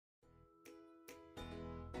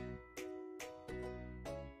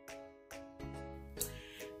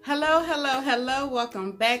Hello,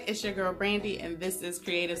 welcome back. It's your girl Brandy and this is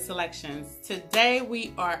Creative Selections. Today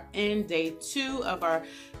we are in day 2 of our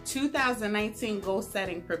 2019 goal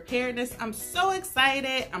setting preparedness. I'm so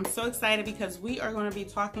excited because we are going to be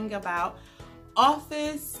talking about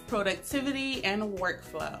office productivity and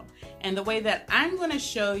workflow, and the way that I'm going to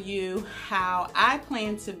show you how I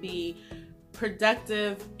plan to be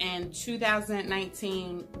productive in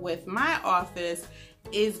 2019 with my office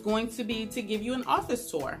is going to be to give you an office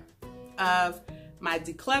tour of my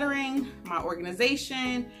decluttering, my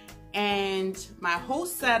organization, and my whole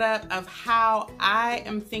setup of how I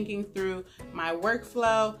am thinking through my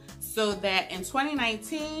workflow so that in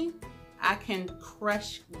 2019 I can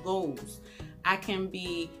crush goals. I can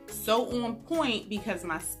be so on point because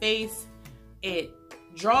my space, it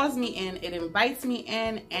draws me in, it invites me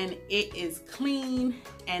in, and it is clean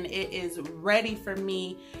and it is ready for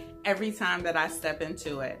me every time that I step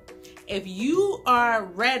into it. If you are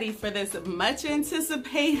ready for this much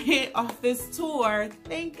anticipated office tour,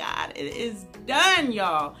 thank God it is done,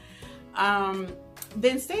 y'all.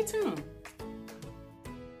 Then stay tuned.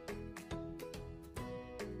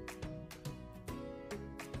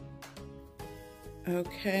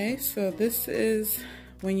 Okay, so this is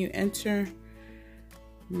when you enter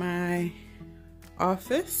my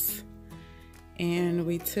office, and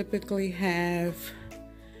we typically have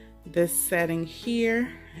this setting here,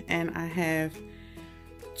 and I have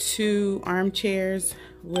 2 armchairs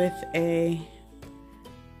with a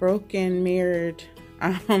broken mirrored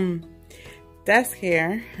desk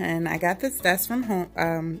here, and I got this desk from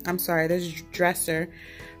home, this dresser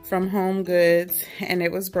from Home Goods, and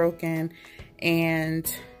it was broken,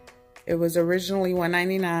 and it was originally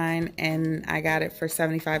 $199 and I got it for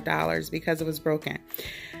 $75 because it was broken.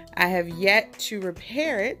 I have yet to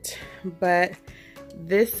repair it, but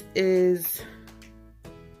this is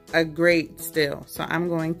a great still, so I'm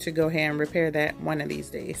going to go ahead and repair that one of these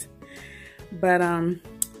days. But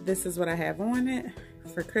this is what I have on it.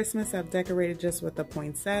 For Christmas, I've decorated just with a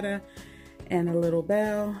poinsettia and a little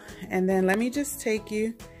bell. And then let me just take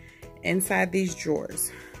you inside these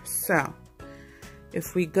drawers. So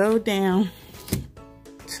if we go down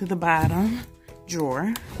to the bottom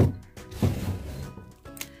drawer,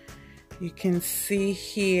 you can see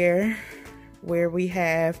here where we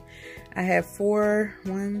have, I have 5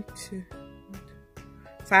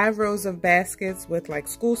 rows of baskets with like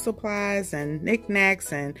school supplies and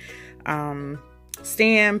knickknacks and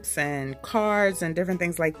stamps and cards and different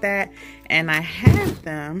things like that. And I have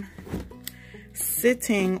them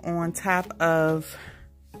sitting on top of,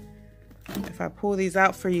 if I pull these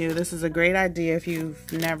out for you, this is a great idea if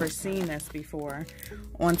you've never seen this before,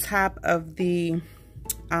 on top of the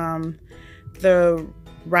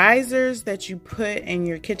risers that you put in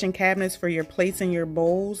your kitchen cabinets for your plates and your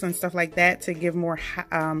bowls and stuff like that to give more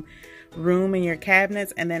room in your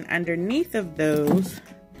cabinets. And then underneath of those,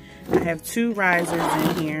 I have 2 risers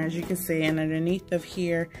in here, as you can see, and underneath of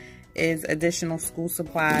here is additional school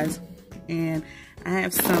supplies. And I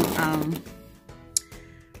have some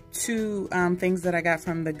 2 things that I got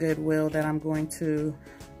from the Goodwill that I'm going to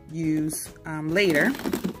use later.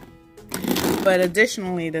 But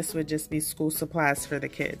additionally, this would just be school supplies for the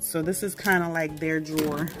kids. So this is kind of like their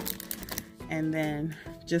drawer. And then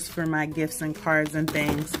just for my gifts and cards and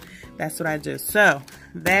things, that's what I do. So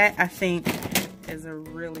that, I think, is a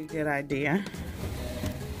really good idea.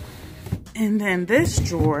 And then this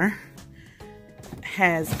drawer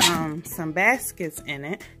has some baskets in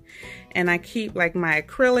it. And I keep like my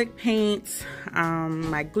acrylic paints,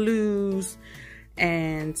 my glues,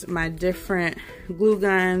 and my different glue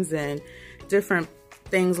guns and different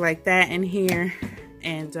things like that in here,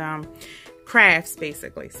 and crafts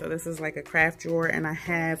basically. So this is like a craft drawer, and I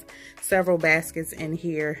have several baskets in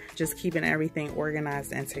here just keeping everything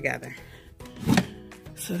organized and together.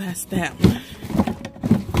 So that's that one.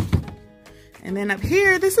 And then up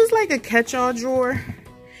here, this is like a catch-all drawer.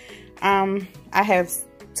 I have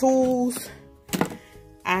tools,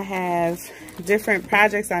 I have different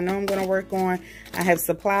projects I know I'm going to work on, I have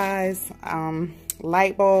supplies,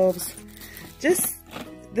 light bulbs. Just,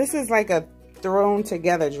 this is like a thrown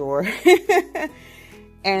together drawer.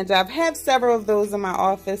 And I've had several of those in my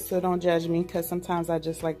office, so don't judge me because sometimes I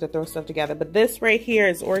just like to throw stuff together. But this right here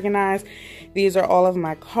is organized. These are all of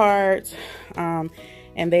my cards, and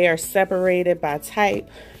they are separated by type.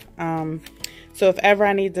 So if ever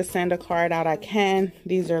I need to send a card out, I can.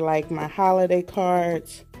 These are like my holiday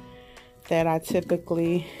cards that I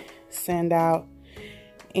typically send out,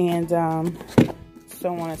 and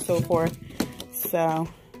so on and so forth. So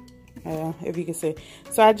if you can see,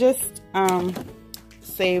 so I just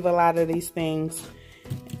save a lot of these things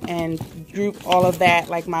and group all of that,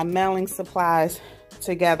 like my mailing supplies,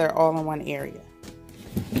 together all in one area.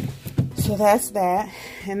 So that's that.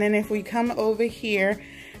 And then if we come over here,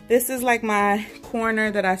 this is like my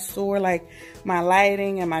corner that I store like my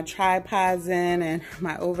lighting and my tripods in and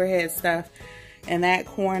my overhead stuff in that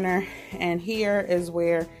corner. And here is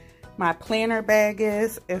where my planner bag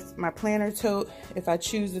is. If my planner tote, if I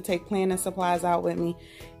choose to take planner supplies out with me,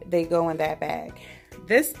 they go in that bag.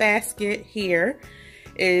 This basket here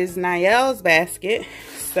is Nielle's basket.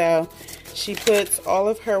 So she puts all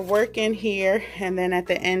of her work in here, and then at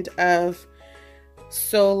the end of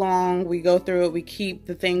so long, we go through it, we keep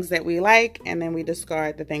the things that we like, and then we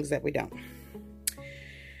discard the things that we don't.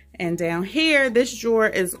 And down here, this drawer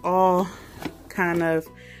is all kind of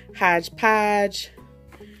hodgepodge,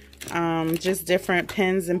 just different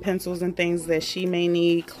pens and pencils and things that she may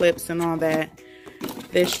need, clips and all that.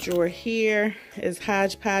 This drawer here is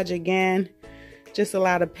hodgepodge again, just a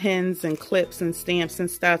lot of pens and clips and stamps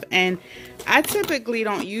and stuff. And I typically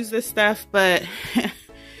don't use this stuff, but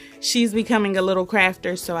she's becoming a little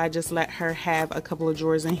crafter, so I just let her have a couple of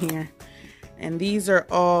drawers in here. And these are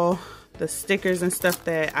all the stickers and stuff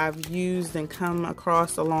that I've used and come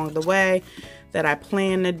across along the way that I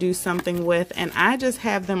plan to do something with. And I just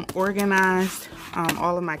have them organized,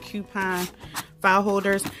 all of my coupon file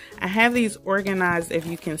holders. I have these organized, if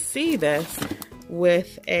you can see this,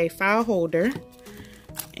 with a file holder.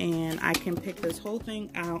 And I can pick this whole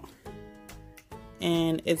thing out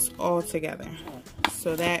and it's all together.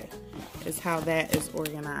 So that is how that is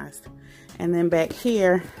organized. And then back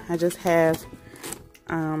here, I just have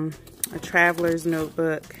a traveler's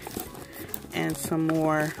notebook and some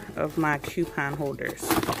more of my coupon holders.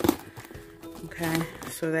 Okay,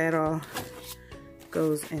 so that all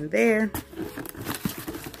goes in there.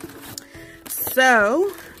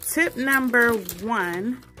 So tip number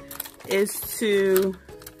 1 is to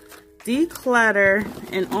declutter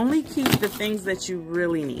and only keep the things that you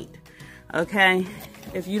really need. Okay,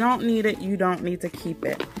 if you don't need it, you don't need to keep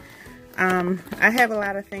it. I have a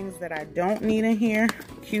lot of things that I don't need in here,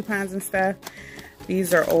 coupons and stuff.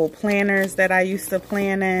 These are old planners that I used to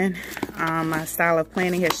plan in. My style of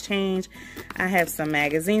planning has changed. I have some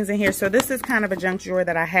magazines in here. So this is kind of a junk drawer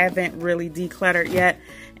that I haven't really decluttered yet,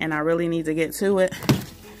 and I really need to get to it.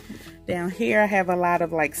 Down here I have a lot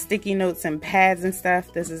of like sticky notes and pads and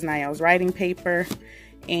stuff. This is Nielle's writing paper,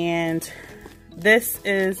 and this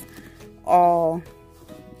is all,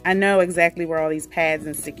 I know exactly where all these pads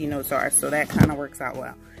and sticky notes are, so that kind of works out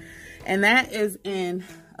well. And that is in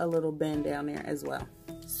a little bin down there as well.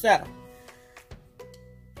 So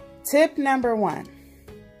tip number 1.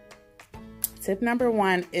 Tip number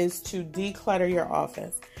 1 is to declutter your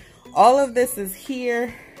office. All of this is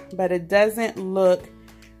here, but it doesn't look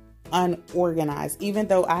unorganized, even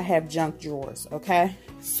though I have junk drawers. Okay,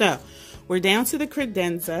 so we're down to the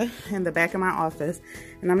credenza in the back of my office,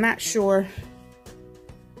 and I'm not sure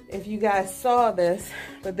if you guys saw this,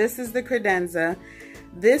 but this is the credenza.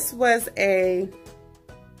 This was a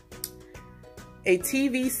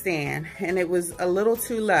TV stand, and it was a little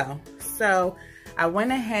too low, so I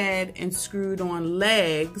went ahead and screwed on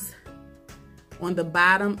legs on the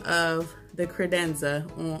bottom of the credenza,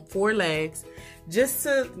 on 4 legs, just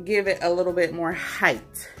to give it a little bit more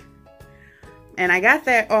height. And I got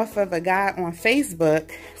that off of a guy on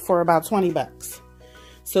Facebook for about 20 bucks.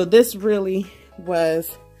 So this really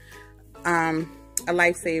was a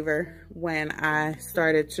lifesaver when I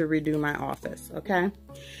started to redo my office. Okay,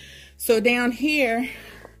 so down here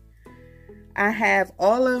I have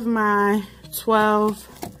all of my 12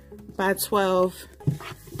 by 12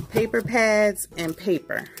 paper pads and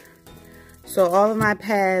paper. So all of my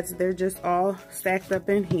pads, they're just all stacked up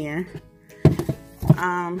in here.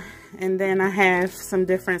 And then I have some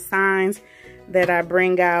different signs that I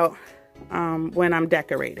bring out when I'm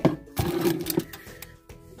decorating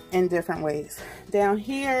in different ways. Down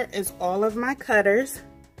here is all of my cutters.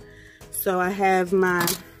 So I have my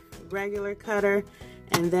regular cutter,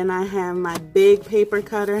 and then I have my big paper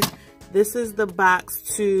cutter. This is the box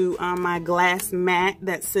to my glass mat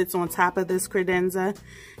that sits on top of this credenza.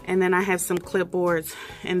 And then I have some clipboards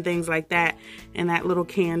and things like that. And that little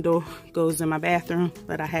candle goes in my bathroom,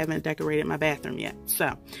 but I haven't decorated my bathroom yet.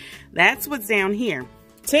 So that's what's down here.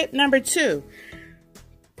 Tip number 2,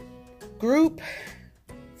 group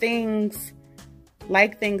things,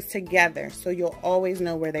 like things together, so you'll always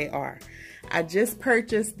know where they are. I just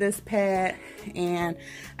purchased this pad, and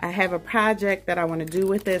I have a project that I want to do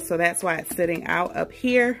with it, so that's why it's sitting out up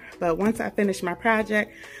here. But once I finish my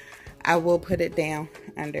project, I will put it down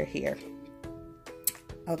under here.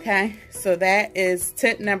 Okay, so that is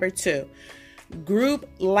tip number 2. Group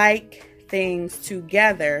like things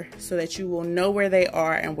together so that you will know where they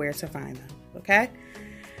are and where to find them, okay?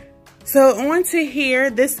 So on to here,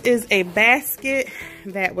 this is a basket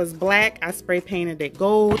that was black. I spray painted it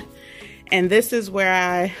gold. And this is where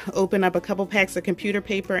I open up a couple packs of computer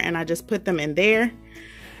paper and I just put them in there.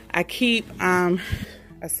 I keep a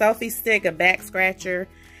selfie stick, a back scratcher,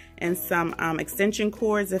 and some extension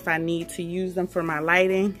cords if I need to use them for my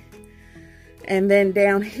lighting. And then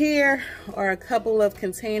down here are a couple of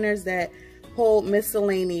containers that hold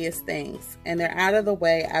miscellaneous things. And they're out of the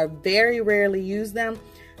way. I very rarely use them.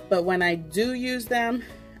 But when I do use them,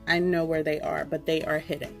 I know where they are, but they are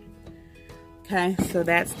hidden. Okay, so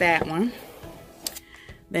that's that one.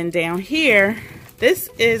 Then down here, this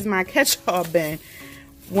is my catch-all bin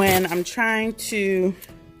when I'm trying to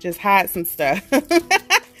just hide some stuff.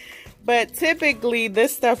 But typically,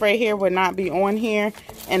 this stuff right here would not be on here,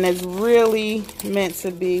 and it's really meant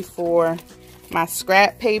to be for my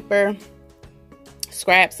scrap paper,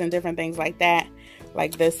 scraps and different things like that,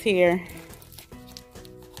 like this here.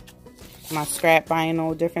 My scrap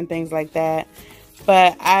vinyl, different things like that.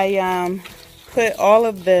 But I put all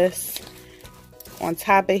of this on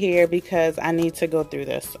top of here because I need to go through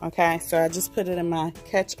this, okay? So I just put it in my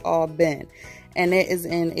catch-all bin, and it is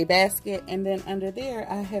in a basket. And then under there,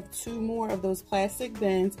 I have 2 more of those plastic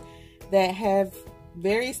bins that have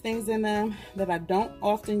various things in them that I don't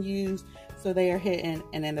often use, so they are hidden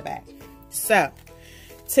and in the back. So,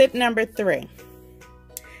 tip number 3.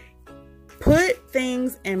 Put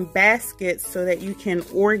things in baskets so that you can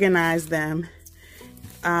organize them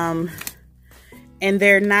and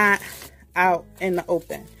they're not out in the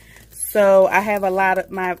open. So I have a lot of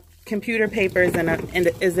my computer paper is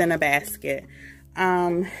in a basket.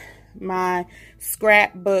 My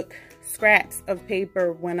scraps of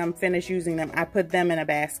paper, when I'm finished using them, I put them in a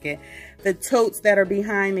basket. The totes that are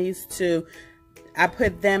behind these 2, I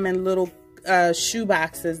put them in little shoe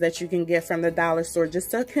boxes that you can get from the dollar store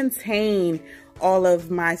just to contain all of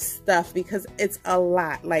my stuff, because it's a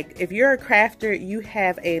lot. Like, if you're a crafter, you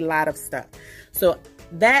have a lot of stuff. So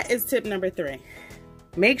that is tip number 3.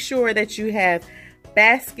 Make sure that you have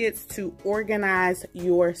baskets to organize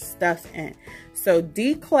your stuff in. So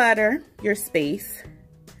declutter your space,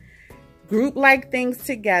 group like things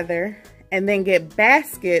together, and then get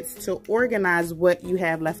baskets to organize what you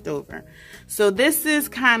have left over. So this is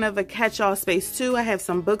kind of a catch-all space too. I have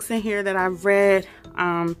some books in here that I've read.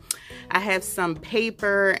 I have some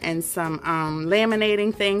paper and some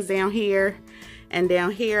laminating things down here. And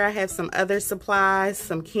down here I have some other supplies,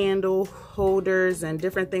 some candle holders and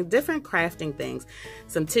different things, different crafting things,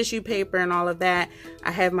 some tissue paper and all of that.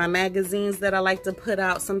 I have my magazines that I like to put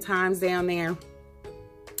out sometimes down there.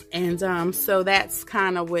 And so that's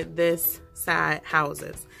kind of what this side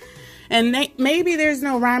houses. And maybe there's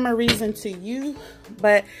no rhyme or reason to you,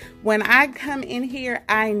 but when I come in here,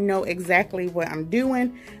 I know exactly what I'm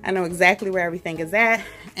doing. I know exactly where everything is at,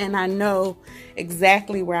 and I know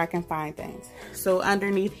exactly where I can find things. So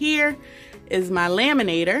underneath here is my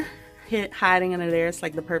laminator, hiding under there. It's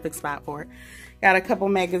like the perfect spot for it. Got a couple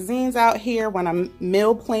magazines out here when I'm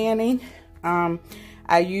meal planning.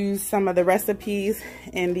 I use some of the recipes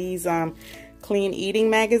in these clean eating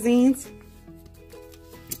magazines.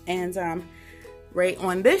 And right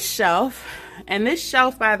on this shelf, and this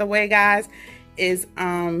shelf, by the way, guys, is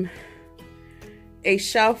a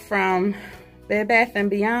shelf from Bed Bath &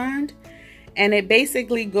 Beyond. And it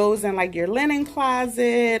basically goes in like your linen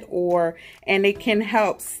closet, and it can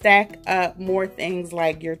help stack up more things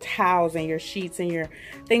like your towels and your sheets and your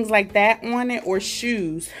things like that on it, or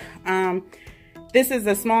shoes. This is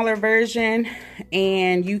a smaller version,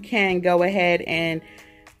 and you can go ahead and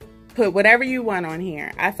put whatever you want on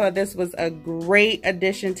here. I thought this was a great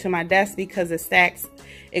addition to my desk because it stacks,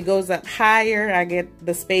 it goes up higher. I get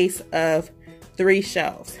the space of 3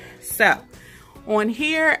 shelves. So on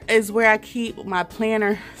here is where I keep my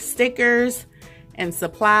planner stickers and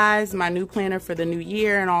supplies, my new planner for the new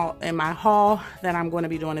year, and all in my haul that I'm going to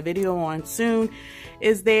be doing a video on soon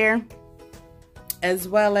is there. As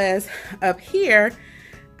well as up here,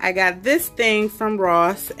 I got this thing from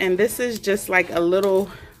Ross, and this is just like a little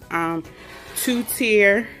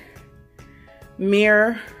 2-tier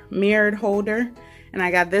mirrored holder, and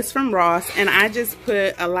I got this from Ross, and I just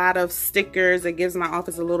put a lot of stickers. It gives my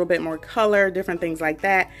office a little bit more color, different things like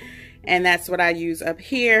that, and that's what I use up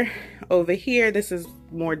here. Over here, this is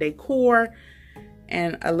more decor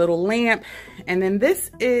and a little lamp, and then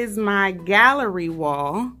this is my gallery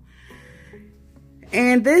wall.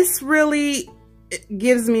 And this really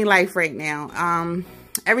gives me life right now.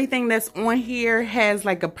 Everything that's on here has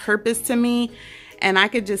like a purpose to me, and I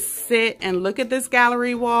could just sit and look at this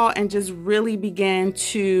gallery wall and just really begin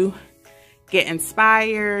to get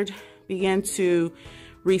inspired, begin to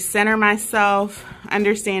recenter myself,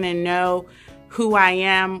 understand and know who I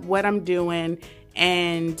am, what I'm doing,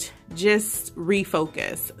 and just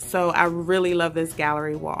refocus. So I really love this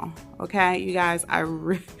gallery wall. Okay, you guys, I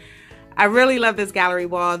really love this gallery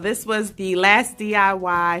wall. This was the last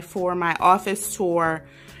DIY for my office tour,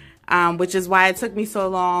 which is why it took me so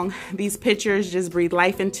long. These pictures just breathe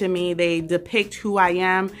life into me. They depict who I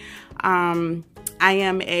am. I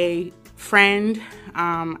am a friend.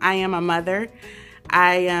 I am a mother.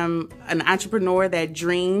 I am an entrepreneur that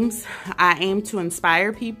dreams. I aim to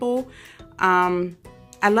inspire people.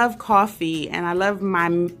 I love coffee, and I love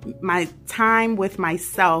my time with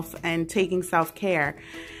myself and taking self-care.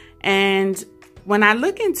 And when I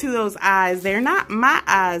look into those eyes, they're not my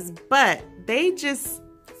eyes, but they just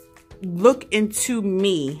look into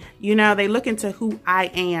me. You know, they look into who I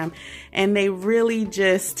am, and they really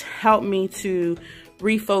just help me to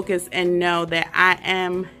refocus and know that I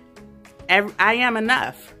am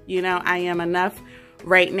enough. You know, I am enough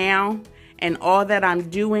right now, and all that I'm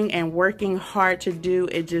doing and working hard to do,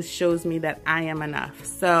 it just shows me that I am enough.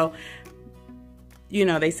 So, you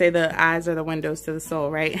know, they say the eyes are the windows to the soul,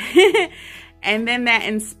 right? And then that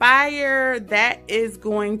inspire, that is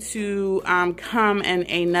going to come in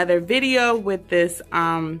another video with this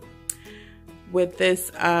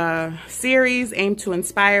series, Aim to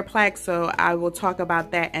Inspire plaque. So I will talk about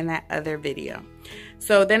that in that other video.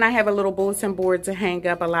 So then I have a little bulletin board to hang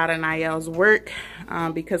up a lot of Nielle's work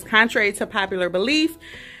because contrary to popular belief,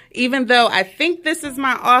 even though I think this is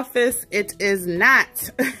my office, it is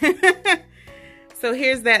not. So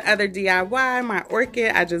here's that other DIY, my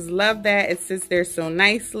orchid. I just love that. It sits there so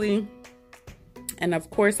nicely. And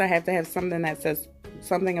of course I have to have something that says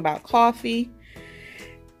something about coffee.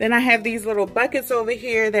 Then I have these little buckets over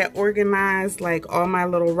here that organize like all my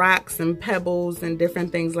little rocks and pebbles and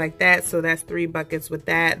different things like that. So that's 3 buckets with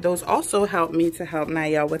that. Those also help me to help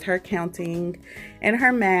Nielle with her counting and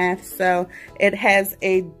her math. So it has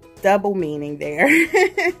a double meaning there.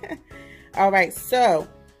 All right, so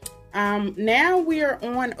now we are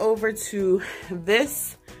on over to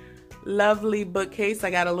this lovely bookcase. I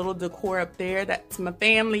got a little decor up there. That's my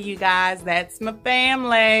family, you guys. That's my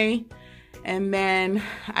family. And then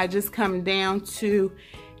I just come down to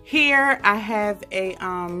here. I have a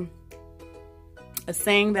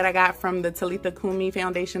saying that I got from the Talitha Kumi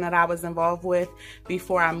Foundation that I was involved with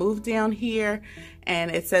before I moved down here. And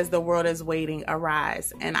it says, "The world is waiting,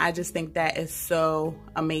 arise." And I just think that is so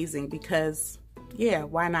amazing because, yeah,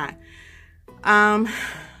 why not? I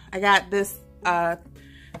got this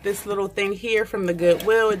little thing here from the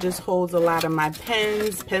Goodwill. It just holds a lot of my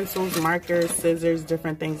pens, pencils, markers, scissors,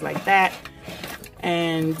 different things like that.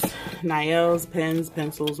 And Nielle's pens,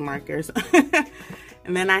 pencils, markers.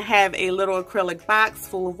 And then I have a little acrylic box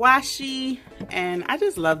full of washi. And I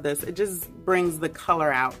just love this. It just brings the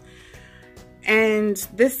color out. And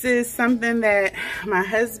this is something that my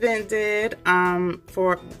husband did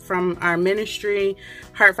from our ministry,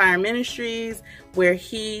 Heartfire Ministries, where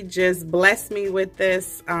he just blessed me with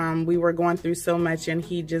this. We were going through so much, and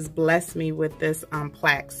he just blessed me with this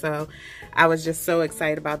plaque. So I was just so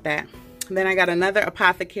excited about that. Then I got another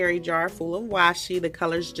apothecary jar full of washi. The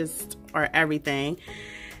colors just are everything.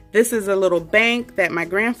 This is a little bank that my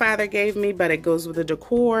grandfather gave me, but it goes with the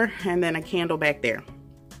decor, and then a candle back there.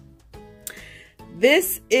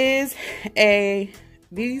 These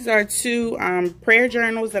are 2 prayer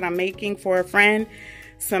journals that I'm making for a friend,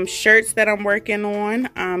 some shirts that I'm working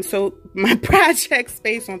on. So my project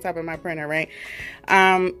space on top of my printer, right?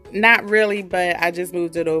 Not really, but I just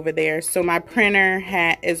moved it over there. So my printer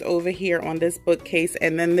is over here on this bookcase,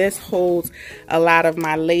 and then this holds a lot of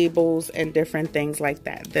my labels and different things like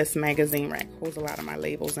that. This magazine rack holds a lot of my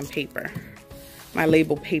labels and paper, my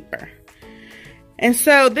label paper. And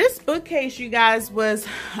so this bookcase, you guys, was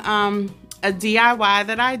a DIY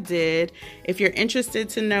that I did. If you're interested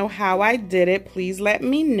to know how I did it, please let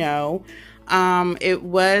me know. It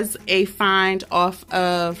was a find off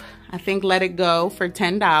of, I think, Let It Go for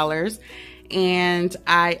 $10. And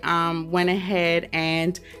I went ahead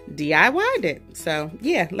and DIY'd it. So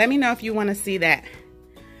yeah, let me know if you want to see that.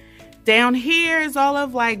 Down here is all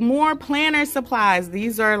of like more planner supplies.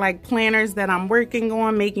 These are like planners that I'm working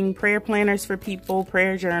on, making prayer planners for people,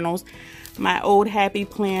 prayer journals. My old happy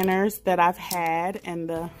planners that I've had, and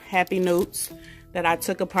the happy notes that I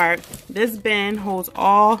took apart. This bin holds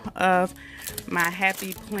all of my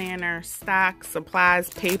happy planner stock, supplies,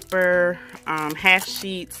 paper, half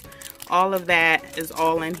sheets. All of that is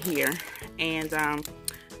all in here. And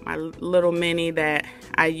my little mini that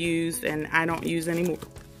I used and I don't use anymore.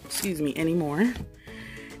 Excuse me, anymore.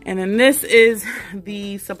 And then this is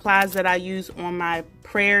the supplies that I use on my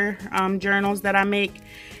prayer journals that I make.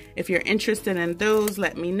 If you're interested in those,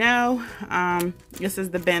 let me know. This is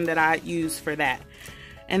the bin that I use for that.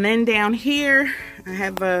 And then down here, I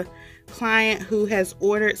have a client who has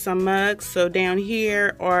ordered some mugs. So down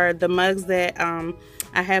here are the mugs that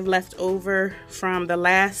I have left over from the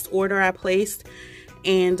last order I placed.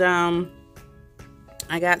 And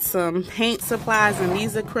I got some paint supplies in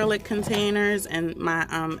these acrylic containers and my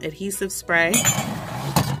adhesive spray.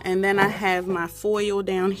 And then I have my foil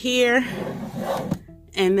down here.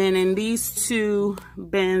 And then in these two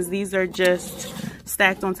bins, these are just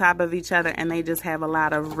stacked on top of each other, and they just have a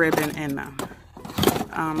lot of ribbon in them.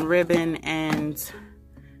 Ribbon and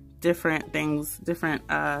different things, different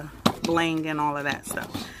bling and all of that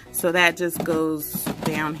stuff. So that just goes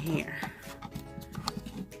down here.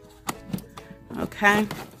 Okay.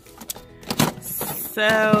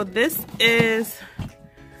 So this is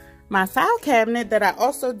my file cabinet that I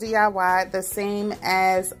also DIY'd, the same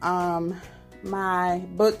as my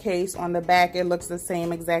bookcase. On the back it looks the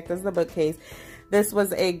same exact as the bookcase. This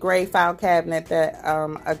was a gray file cabinet that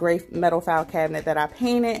a gray metal file cabinet that I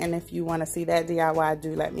painted, and if you want to see that DIY,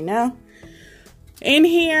 do let me know. In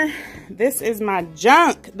here, this is my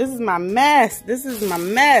junk. This is my mess. This is my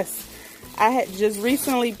mess. I had just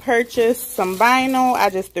recently purchased some vinyl. I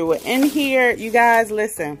just threw it in here. You guys,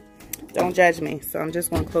 listen, don't judge me. So I'm just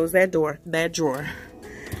going to close that drawer.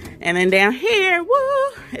 And then down here,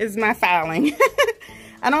 woo, is my filing.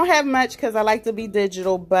 I don't have much because I like to be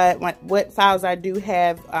digital, but what files I do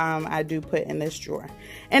have, I do put in this drawer.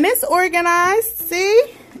 And it's organized, see?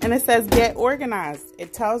 And it says get organized.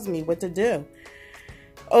 It tells me what to do.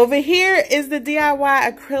 Over here is the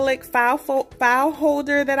DIY acrylic file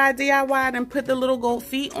holder that I DIY'd and put the little gold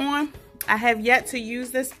feet on. I have yet to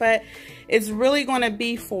use this, but it's really going to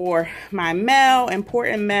be for my mail,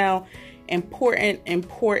 important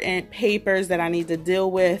papers that I need to deal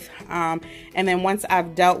with. And then once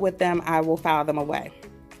I've dealt with them, I will file them away.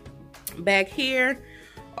 Back here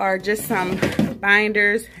are just some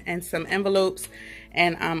binders and some envelopes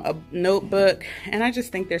and a notebook, and I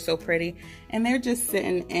just think they're so pretty, and they're just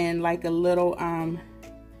sitting in like a little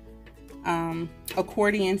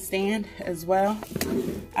accordion stand as well.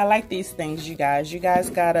 I like these things, you guys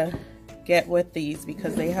gotta get with these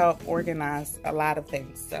because they help organize a lot of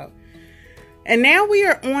things. So, and now we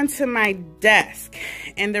are on to my desk,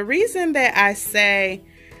 and the reason that I say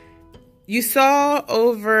you saw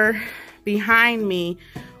over behind me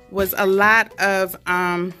was a lot of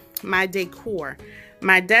my decor.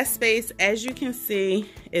 My desk space, as you can see,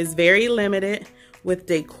 is very limited with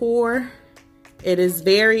decor. It is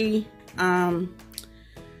very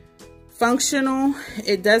functional.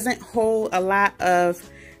 It doesn't hold a lot of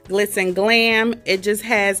glitz and glam. It just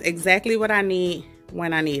has exactly what I need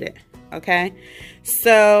when I need it. Okay,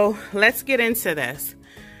 so let's get into this.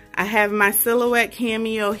 I have my silhouette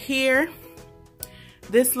cameo here.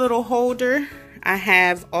 This little holder, I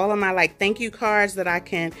have all of my like thank you cards that I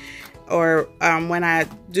can, or when I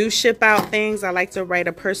do ship out things, I like to write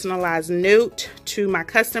a personalized note to my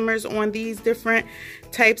customers on these different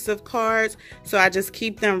types of cards. So I just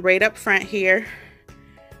keep them right up front here.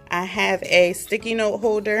 I have a sticky note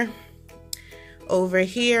holder. Over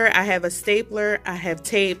here, I have a stapler, I have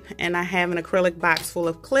tape, and I have an acrylic box full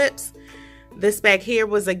of clips. This back here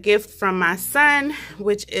was a gift from my son,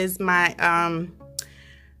 which is my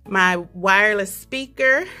my wireless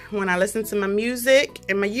speaker when I listen to my music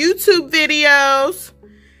and my YouTube videos.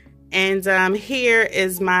 And here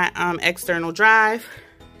is my external drive.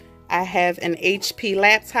 I have an HP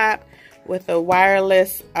laptop with a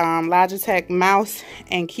wireless Logitech mouse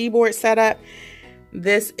and keyboard setup.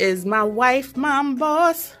 This is my wife, mom,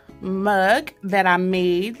 boss mug that I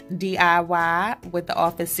made DIY with the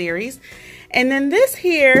Office series. And then this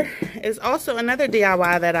here is also another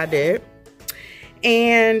DIY that I did.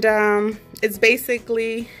 And it's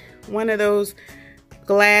basically one of those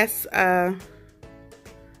glass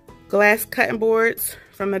cutting boards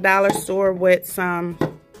from the dollar store with some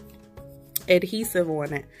adhesive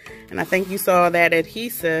on it. And I think you saw that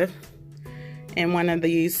adhesive in one of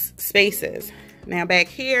these spaces. Now back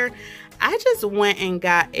here, I just went and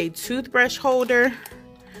got a toothbrush holder,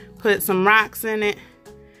 put some rocks in it,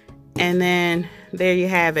 and then there you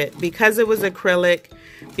have it. Because it was acrylic,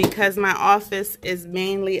 because my office is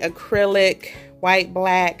mainly acrylic, white,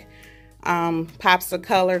 black, pops of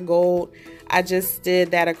color, gold, I just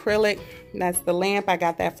did that acrylic. That's the lamp. I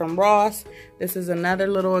got that from Ross. This is another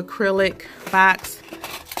little acrylic box,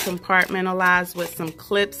 compartmentalized with some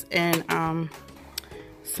clips and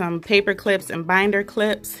some paper clips and binder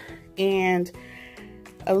clips. And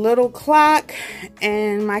a little clock,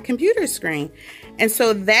 and my computer screen. And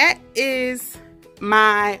so that is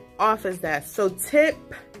my office desk. So tip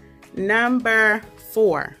number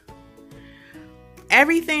 4.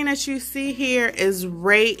 Everything that you see here is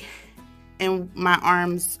right in my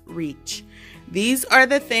arm's reach. These are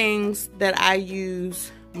the things that I use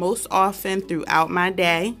most often throughout my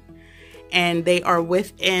day, and they are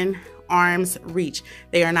within arm's reach.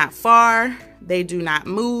 They are not far. They do not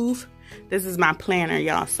move. This is my planner,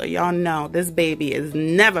 y'all, so y'all know this baby is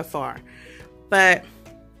never far. But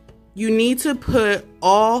you need to put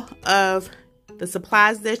all of the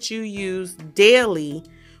supplies that you use daily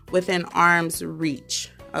within arm's reach,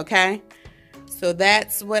 okay? So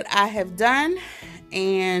that's what I have done,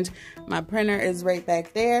 and my printer is right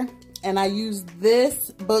back there, and I use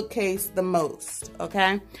this bookcase the most,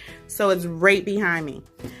 okay? So it's right behind me.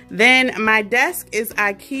 Then my desk is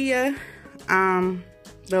IKEA,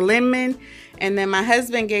 the lemon, and then my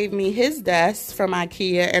husband gave me his desk from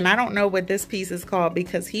IKEA, and I don't know what this piece is called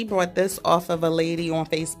because he brought this off of a lady on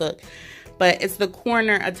Facebook, but it's the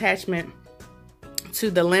corner attachment to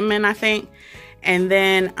the lemon, I think. And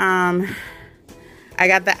then I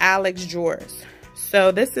got the Alex drawers.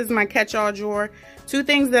 So this is my catch-all drawer. 2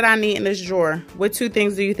 things that I need in this drawer. What 2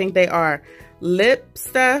 things do you think they are? Lip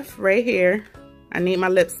stuff right here. I need my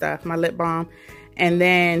lip stuff, my lip balm, and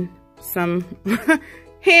then some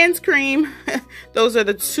hand cream. Those are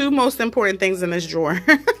the 2 most important things in this drawer.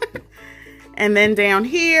 And then down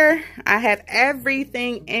here, I have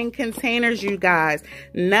everything in containers, you guys.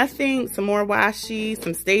 Nothing, some more washi,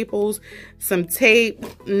 some staples, some tape.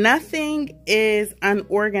 Nothing is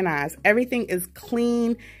unorganized. Everything is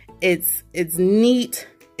clean. It's neat.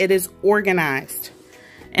 It is organized.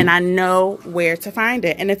 And I know where to find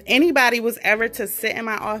it. And if anybody was ever to sit in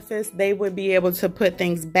my office, they would be able to put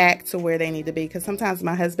things back to where they need to be. Because sometimes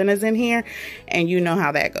my husband is in here, and you know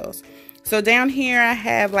how that goes. So down here I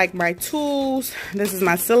have like my tools. This is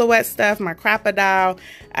my silhouette stuff, my crocodile.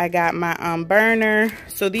 I got my burner.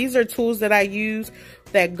 So these are tools that I use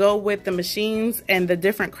that go with the machines and the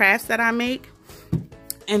different crafts that I make.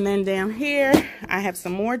 And then down here I have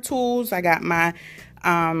some more tools. I got my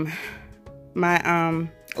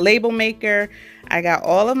label maker. I got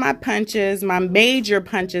all of my punches, my major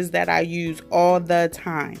punches that I use all the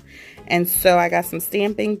time. And so I got some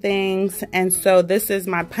stamping things. And so this is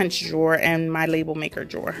my punch drawer and my label maker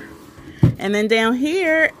drawer. And then down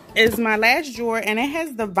here is my last drawer, and it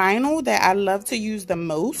has the vinyl that I love to use the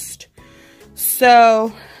most.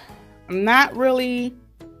 So I'm not really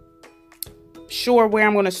sure where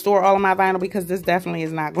I'm going to store all of my vinyl because this definitely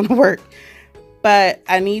is not going to work. But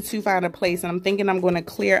I need to find a place, and I'm thinking I'm going to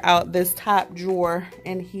clear out this top drawer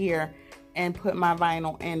in here and put my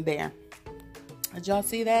vinyl in there. Did y'all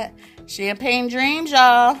see that? Champagne dreams,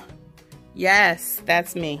 y'all. Yes,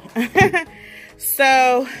 that's me.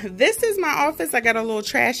 So this is my office. I got a little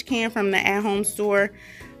trash can from the at-home store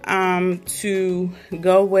to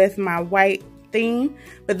go with my white theme.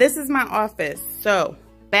 But this is my office. So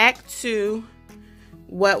back to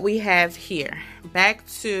what we have here. Back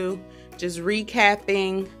to just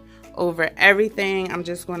recapping over everything. I'm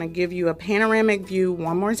just going to give you a panoramic view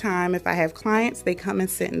one more time. If I have clients, they come and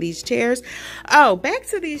sit in these chairs. Oh, back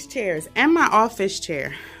to these chairs and my office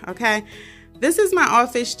chair. Okay, this is my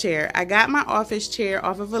office chair. I got my office chair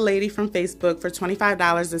off of a lady from Facebook for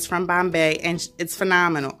 $25. It's from Bombay, and it's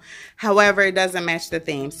phenomenal. However, it doesn't match the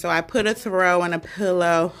theme, so I put a throw and a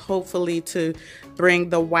pillow, hopefully to bring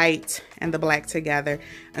the white and the black together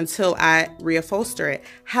until I reupholster it.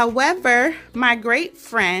 However, my great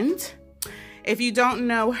friend, if you don't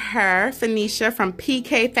know her, Phonicia from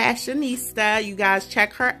PK Fashionista, you guys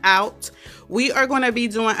check her out. We are going to be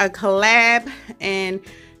doing a collab in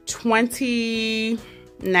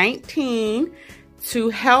 2019 to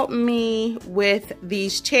help me with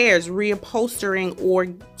these chairs, reupholstering or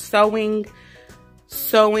sewing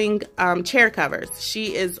chair covers.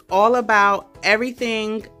 She is all about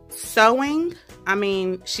everything sewing. I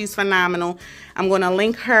mean, she's phenomenal. I'm going to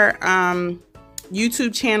link her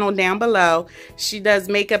YouTube channel down below. She does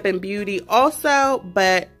makeup and beauty also,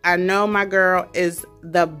 but I know my girl is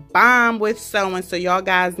the bomb with sewing, so y'all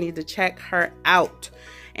guys need to check her out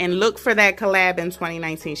and look for that collab in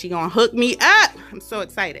 2019. She gonna hook me up. I'm so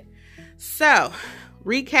excited. So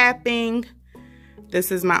recapping,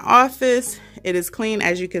 this is my office. It is clean,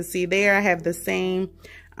 as you can see there. I have the same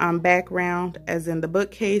background as in the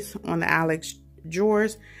bookcase on the Alex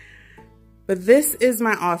drawers. But this is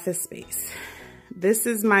my office space. This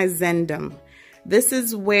is my Zendom. This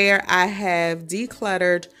is where I have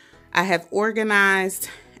decluttered, I have organized,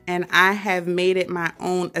 and I have made it my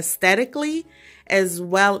own aesthetically as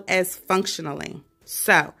well as functionally.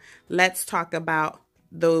 So let's talk about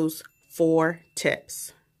those 4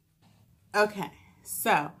 tips. Okay,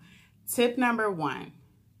 so tip number 1,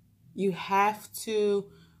 you have to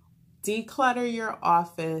declutter your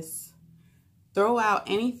office, throw out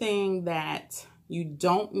anything that you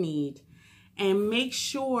don't need, and make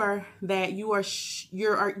sure that you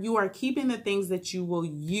are keeping the things that you will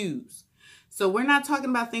use. So we're not talking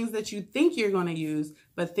about things that you think you're going to use,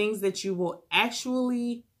 but things that you will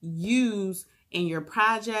actually use in your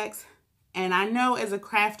projects. And I know as a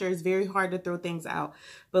crafter, it's very hard to throw things out.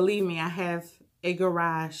 Believe me, I have a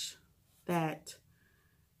garage that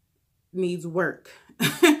needs work.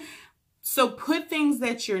 So put things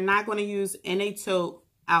that you're not going to use in a tote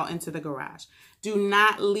out into the garage. Do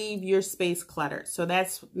not leave your space cluttered. So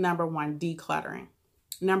that's number 1, decluttering.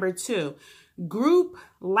 Number 2, group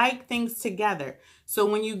like things together. So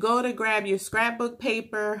when you go to grab your scrapbook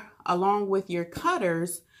paper along with your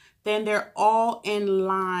cutters, then they're all in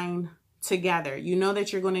line together. You know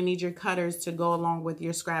that you're going to need your cutters to go along with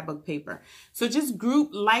your scrapbook paper. So just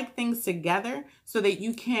group like things together so that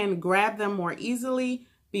you can grab them more easily,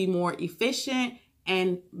 be more efficient,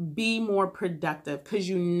 and be more productive because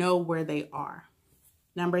you know where they are.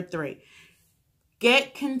 Number 3,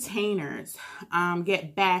 get containers,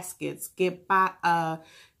 get baskets, get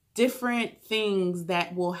different things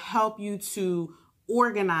that will help you to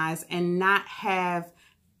organize and not have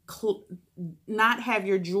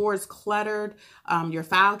your drawers cluttered, your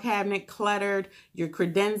file cabinet cluttered, your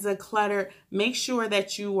credenza cluttered. Make sure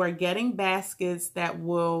that you are getting baskets that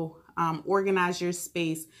will organize your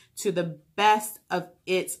space to the best of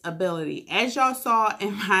its ability. As y'all saw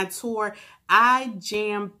in my tour, I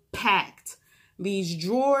jam-packed these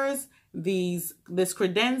drawers, this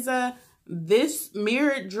credenza, this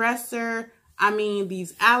mirrored dresser,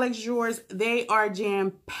 these Alex drawers. They are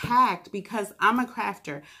jam-packed because I'm a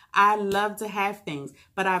crafter. I love to have things,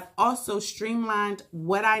 but I've also streamlined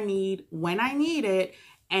what I need when I need it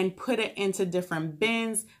and put it into different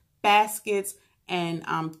bins, baskets, and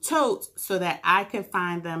totes so that I could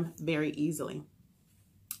find them very easily.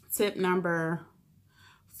 Tip number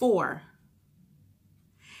 4,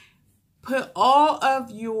 put all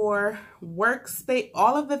of your workspace,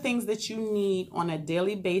 all of the things that you need on a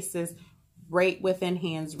daily basis right within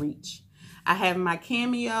hand's reach. I have my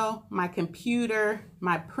Cameo, my computer,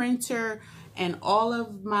 my printer, and all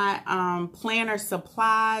of my planner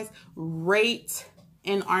supplies right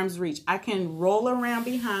in arm's reach. I can roll around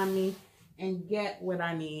behind me and get what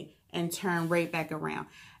I need and turn right back around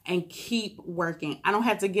and keep working. I don't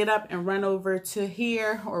have to get up and run over to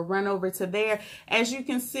here or run over to there. As you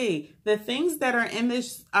can see, the things that are in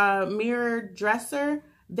this mirror dresser,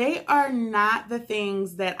 they are not the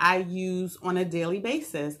things that I use on a daily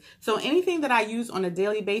basis. So anything that I use on a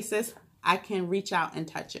daily basis, I can reach out and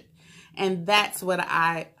touch it. And that's what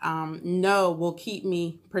I know will keep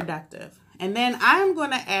me productive. And then I'm going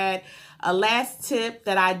to add a last tip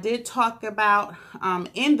that I did talk about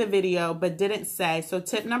in the video, but didn't say. So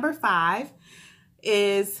tip number 5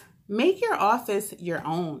 is make your office your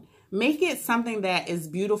own. Make it something that is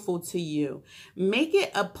beautiful to you. Make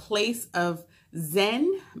it a place of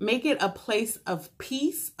zen. Make it a place of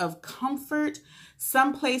peace, of comfort,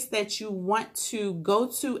 some place that you want to go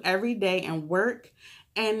to every day and work.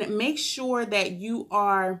 And make sure that you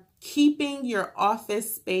are keeping your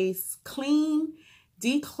office space clean,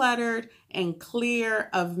 decluttered, and clear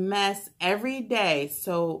of mess every day.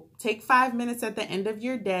 So take 5 minutes at the end of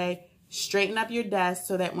your day, straighten up your desk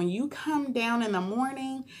so that when you come down in the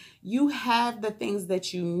morning, you have the things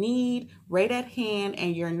that you need right at hand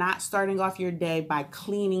and you're not starting off your day by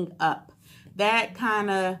cleaning up. That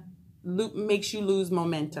kind of makes you lose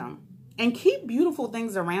momentum. And keep beautiful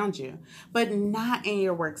things around you, but not in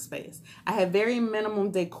your workspace. I have very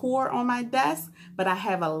minimum decor on my desk, but I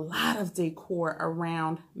have a lot of decor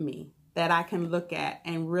around me that I can look at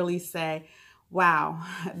and really say, wow,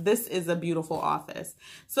 this is a beautiful office.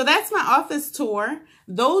 So that's my office tour.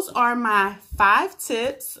 Those are my 5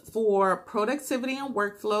 tips for productivity and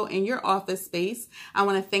workflow in your office space. I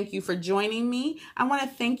want to thank you for joining me. I want to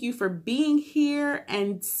thank you for being here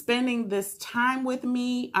and spending this time with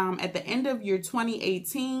me at the end of your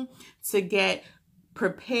 2018 to get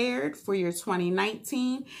prepared for your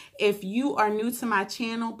 2019. If you are new to my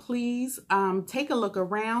channel, please take a look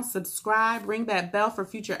around, subscribe, ring that bell for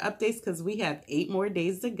future updates because we have 8 more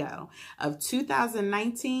days to go of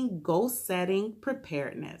 2019 goal setting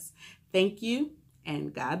preparedness. Thank you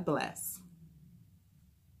and God bless.